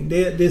utveckling.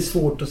 Det är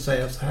svårt att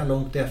säga så här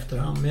långt i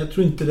efterhand. Men jag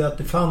tror inte att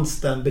det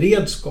fanns den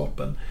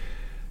beredskapen.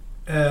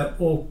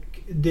 Och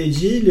det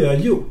Geely har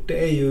gjort,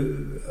 det är ju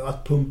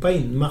att pumpa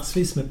in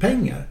massvis med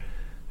pengar.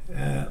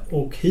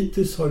 Och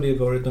hittills har det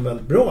varit en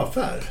väldigt bra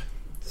affär.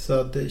 Så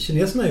att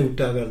kineserna har gjort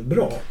det här väldigt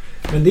bra.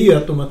 Men det är ju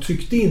att de har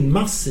tryckt in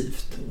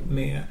massivt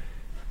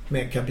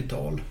med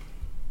kapital.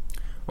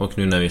 Och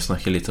nu när vi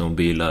snackar lite om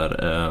bilar,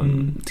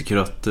 tycker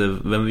du att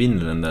vem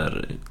vinner den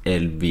där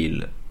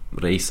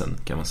elbil-racen,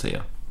 kan man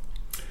säga?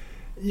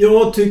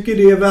 Jag tycker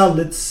det är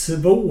väldigt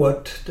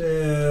svårt.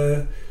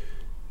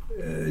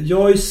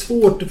 Jag är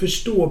svårt att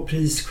förstå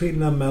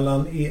prisskillnaden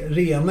mellan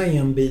rena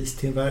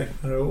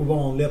enbilstillverkare och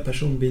vanliga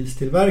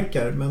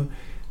personbilstillverkare. Men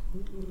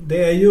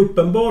det är ju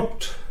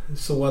uppenbart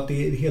så att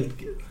det är helt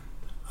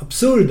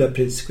absurda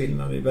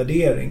prisskillnader i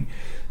värdering.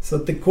 Så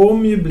att det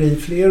kommer ju bli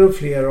fler och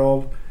fler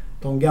av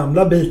de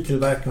gamla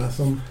biltillverkarna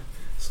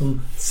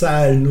som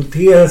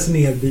särnoterar sin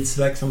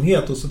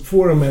elbilsverksamhet och så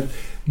får de ett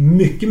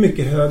mycket,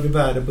 mycket högre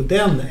värde på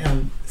den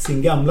än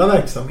sin gamla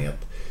verksamhet.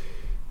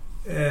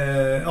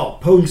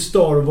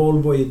 Polestar och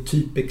Volvo är ett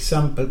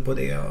typexempel på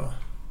det.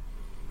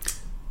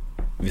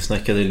 Vi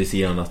snackade lite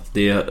grann att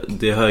det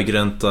är hög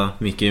ränta,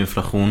 mycket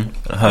inflation,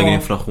 högre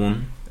inflation.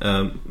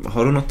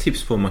 Har du något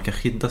tips på hur man kan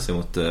skydda sig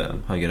mot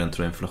högre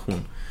räntor och inflation?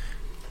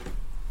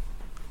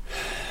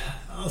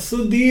 Alltså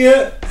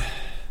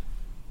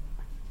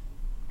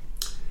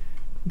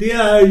det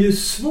är ju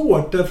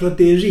svårt därför att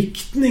det är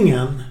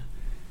riktningen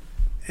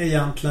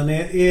egentligen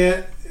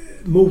är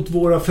mot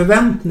våra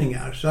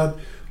förväntningar. Så att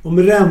om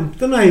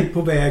räntorna är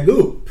på väg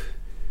upp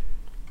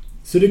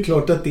så är det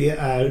klart att det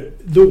är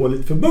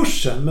dåligt för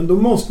börsen. Men då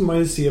måste man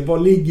ju se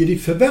vad ligger i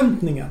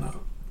förväntningarna.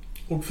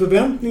 Och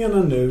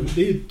förväntningarna nu,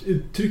 det är ett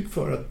uttryck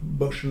för att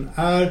börsen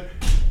har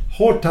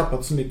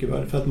tappat så mycket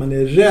värde för att man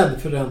är rädd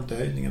för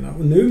räntehöjningarna.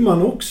 Och nu är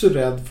man också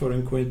rädd för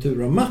en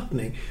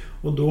konjunkturavmattning.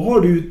 Och då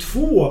har du ju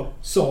två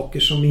saker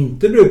som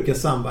inte brukar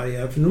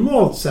samvariera. För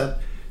normalt sett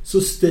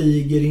så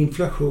stiger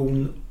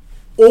inflation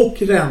och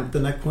räntor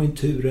när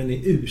konjunkturen är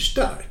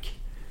urstark.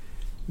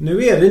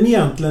 Nu är den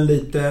egentligen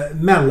lite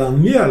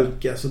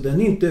mellanmjölk. Alltså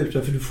den är inte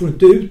urstark för du får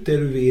inte ut det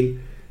du vill.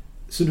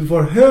 Så du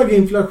får hög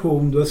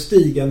inflation, du har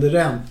stigande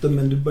räntor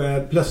men du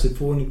börjar plötsligt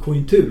få en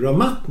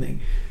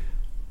konjunkturavmattning.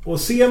 Och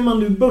ser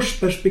man ur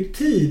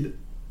börsperspektiv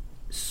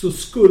så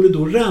skulle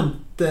då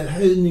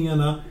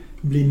räntehöjningarna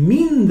bli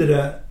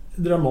mindre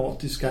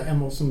dramatiska än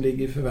vad som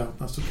ligger i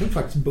förväntan, så kan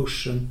faktiskt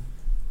börsen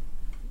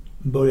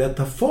börja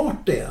ta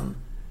fart igen.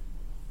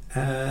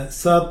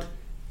 Så att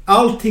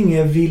allting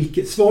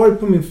är svaret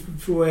på min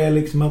fråga är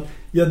liksom att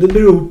det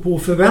beror på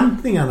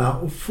förväntningarna,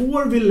 och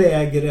får vi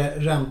lägre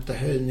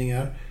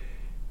räntehöjningar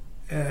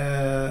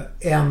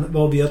än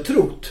vad vi har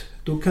trott,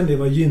 då kan det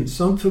vara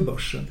gynnsamt för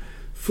börsen.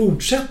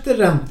 Fortsätter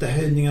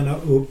räntehöjningarna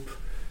upp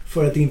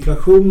för att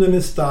inflationen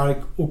är stark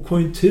och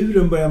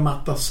konjunkturen börjar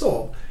mattas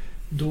av,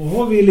 då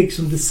har vi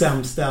liksom det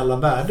sämsta i alla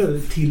världar.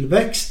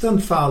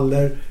 Tillväxten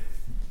faller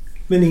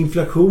men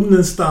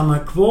inflationen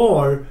stannar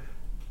kvar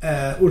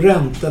och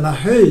räntorna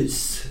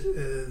höjs.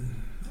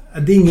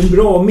 Det är ingen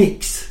bra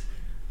mix.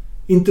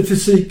 Inte för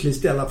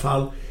cykliskt i alla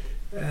fall.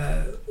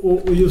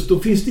 Och just då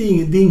finns det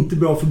är inte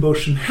bra för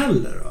börsen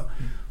heller. Då.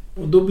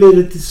 Och då blir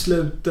det till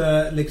slut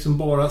liksom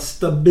bara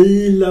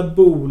stabila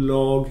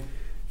bolag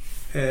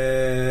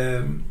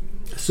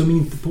som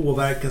inte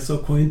påverkas av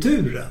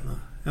konjunkturen.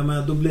 Jag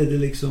menar, då blir det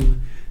liksom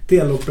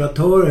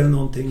teleoperatörer eller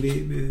någonting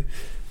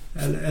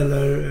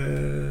eller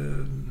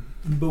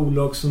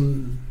bolag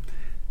som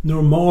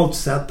normalt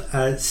sett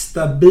är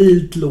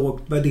stabilt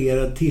lågt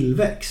värderad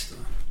tillväxt.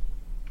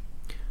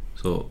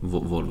 Så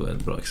Volvo är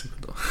ett bra exempel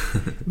då.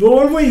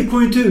 Volvo är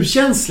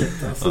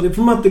konjunkturkänsligt. Alltså, det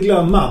får man inte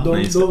glömma.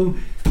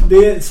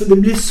 Så det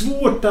blir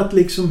svårt att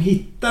liksom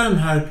hitta den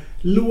här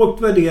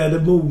lågt värderade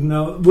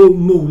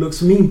bolag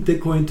som inte är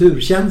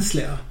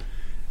konjunkturkänsliga.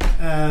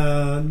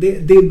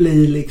 Det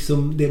blir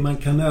liksom det man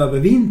kan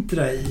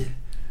övervintra i.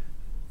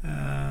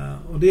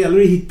 Och det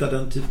gäller att hitta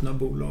den typen av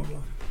bolag.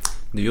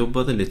 Du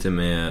jobbade lite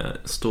med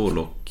stål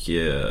och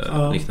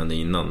liknande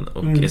innan.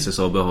 Och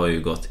SSAB har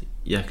ju gått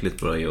jäkligt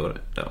bra i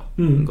år.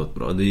 Gått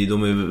bra.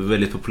 De är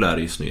väldigt populära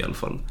just nu i alla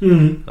fall.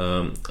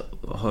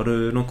 Har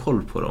du någon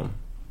koll på dem?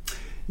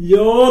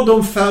 Ja,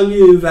 de följer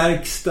ju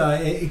verkstad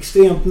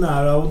extremt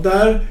nära. Och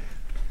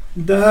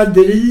där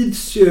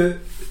drivs ju,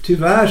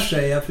 tyvärr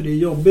säger jag, för det är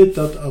jobbigt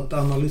att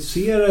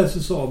analysera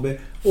SSAB,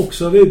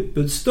 också av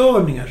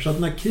utbudsstörningar. Så att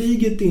när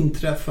kriget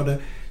inträffade,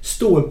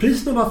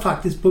 stålpriserna var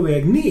faktiskt på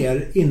väg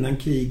ner innan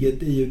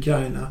kriget i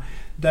Ukraina.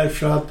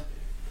 Därför att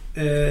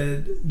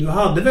du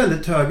hade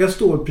väldigt höga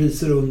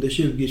stålpriser under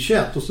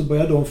 2021 och så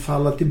började de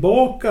falla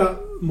tillbaka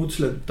mot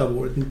slutet av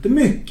året. Inte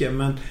mycket,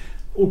 men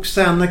och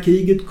sen när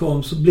kriget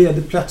kom så blev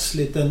det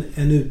plötsligt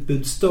en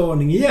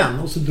utbudsstörning igen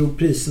och så drog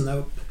priserna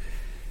upp.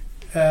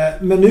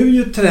 Men nu är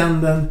ju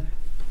trenden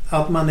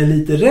att man är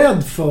lite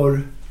rädd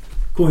för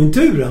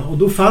konjunkturen och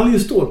då faller ju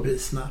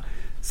stålpriserna.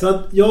 Så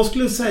att jag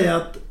skulle säga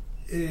att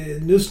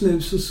just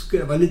nu så ska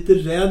jag vara lite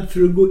rädd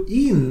för att gå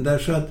in där,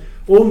 så att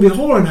om vi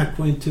har den här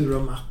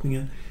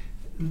konjunkturavmattningen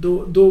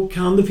då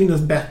kan det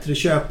finnas bättre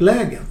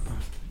köplägen.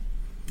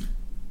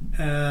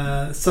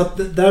 Så att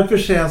därför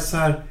säger jag så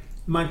här,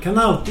 man kan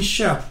alltid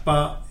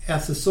köpa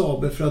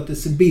SSAB för att det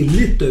ser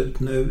billigt ut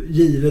nu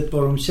givet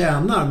vad de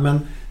tjänar, men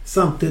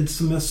samtidigt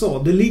som jag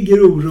sa, det ligger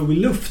oro i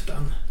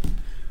luften.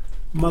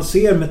 Man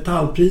ser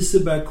metallpriser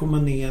börjar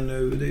komma ner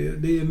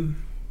nu.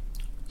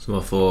 Så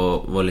man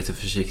får vara lite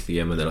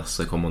försiktiga med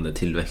deras kommande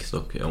tillväxt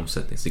och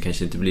omsättning. Så det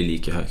kanske inte blir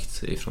lika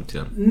högt i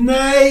framtiden.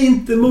 Nej,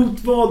 inte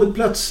mot vad det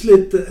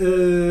plötsligt.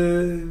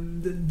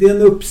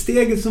 Den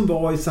uppsteget som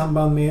var i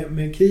samband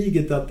med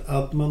kriget,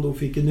 att man då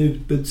fick en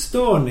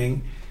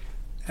utbudsstörning.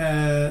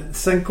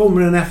 Sen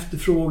kommer en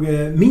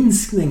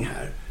efterfrågeminskning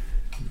här.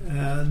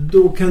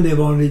 Då kan det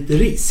vara en liten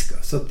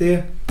risk. Så att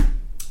det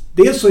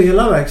är så i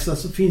hela verkstad,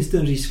 så finns det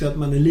en risk att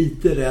man är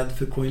lite rädd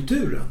för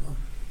konjunkturen.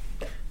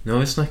 Nu har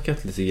vi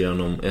snackat lite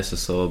grann om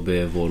SSAB,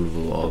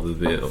 Volvo och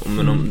ABB.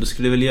 Men om du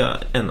skulle välja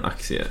en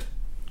aktie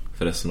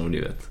för resten av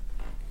livet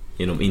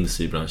inom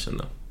industribranschen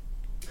då?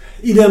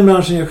 I den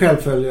branschen jag själv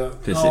följer?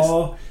 Precis.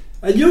 Ja,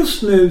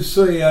 just nu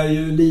så är jag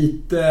ju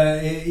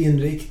lite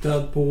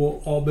inriktad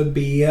på ABB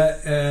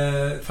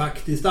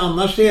faktiskt.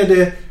 Annars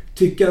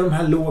tycker jag de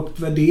här lågt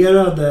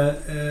värderade,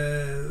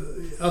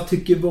 jag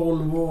tycker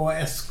Volvo,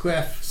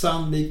 SKF,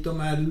 Sandvik,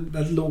 de är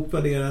väldigt lågt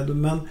värderade,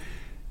 men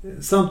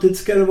samtidigt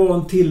ska det vara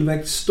en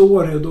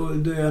tillväxtstory och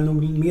då är jag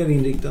nog mer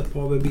inriktad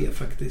på ABB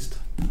faktiskt.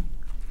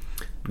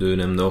 Du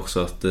nämnde också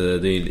att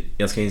du är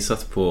ganska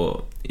insatt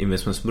på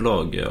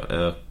investmentbolag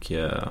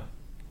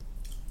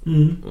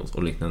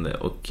och liknande.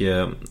 Och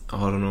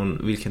har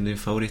du vilken är din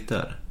favorit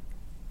där?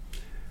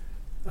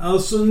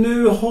 Alltså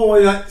nu har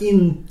jag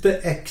inte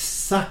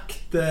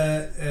exakt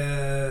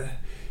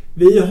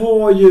vi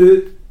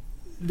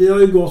har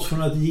ju gått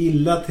från att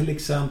gilla till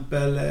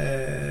exempel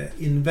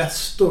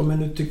Investor, men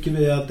nu tycker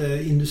vi att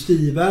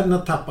industrivärden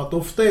har tappat.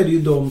 Ofta är det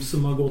ju de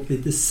som har gått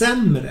lite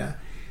sämre.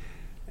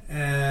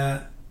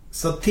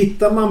 Så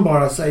tittar man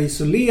bara så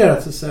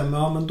isolerat så säger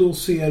man, ja, men då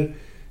ser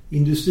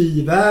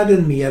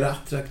industrivärden mer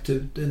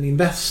attraktivt ut än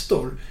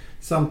Investor.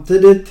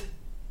 Samtidigt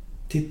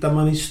tittar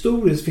man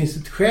historiskt finns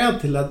ett skäl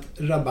till att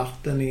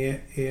rabatten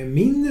är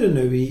mindre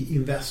nu i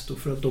Investor,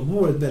 för att de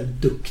har varit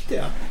väldigt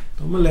duktiga.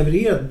 De har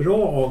levererat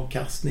bra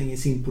avkastning i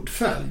sin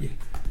portfölj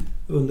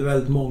under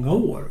väldigt många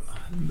år.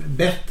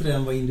 Bättre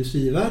än vad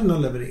industrivärden har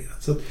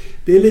levererat. Så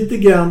det är lite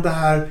grann det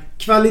här,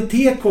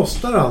 kvalitet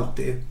kostar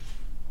alltid.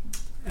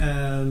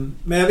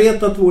 Men jag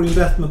vet att vår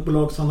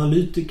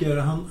investmentbolagsanalytiker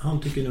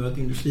han tycker nu att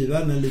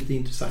industrivärden är lite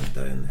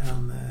intressantare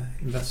än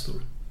Investor.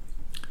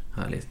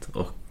 Härligt.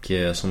 Och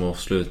som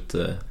avslut,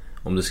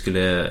 om du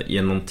skulle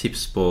ge någon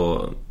tips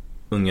på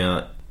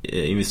unga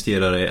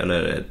investerare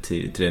eller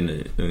till en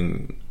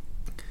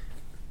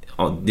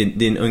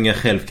din unga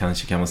själv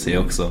kanske kan man säga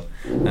också.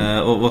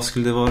 Och vad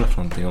skulle det vara för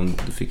någonting om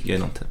du fick ge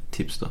något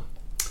tips då?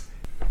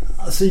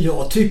 Alltså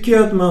jag tycker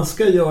att man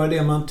ska göra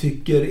det man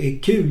tycker är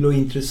kul och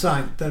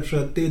intressant, därför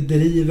att det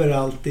driver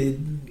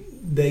alltid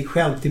dig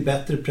själv till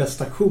bättre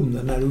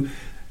prestationer.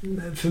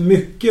 För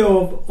mycket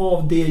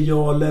av det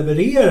jag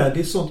levererar, det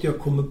är sånt jag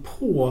kommer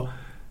på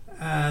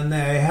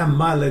när jag är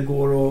hemma eller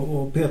går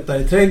och petar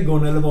i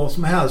trädgården eller vad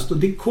som helst. Och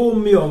det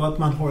kommer ju av att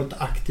man har ett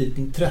aktivt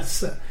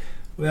intresse.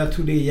 Och jag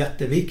tror det är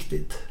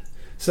jätteviktigt.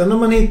 Sen om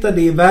man hittar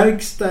det i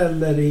verkstad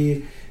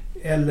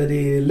eller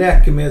i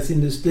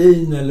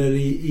läkemedelsindustrin eller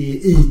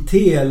i IT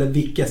eller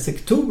vilka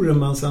sektorer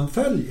man sedan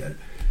följer,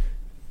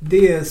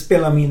 det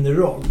spelar mindre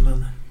roll.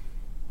 Men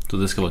så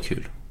det ska vara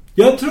kul?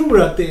 Jag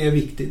tror att det är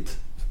viktigt.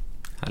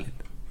 Härligt.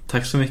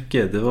 Tack så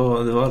mycket. Det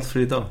var allt för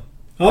idag.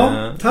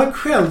 Ja, tack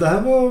själv. Det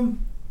här var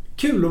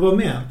kul att vara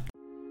med.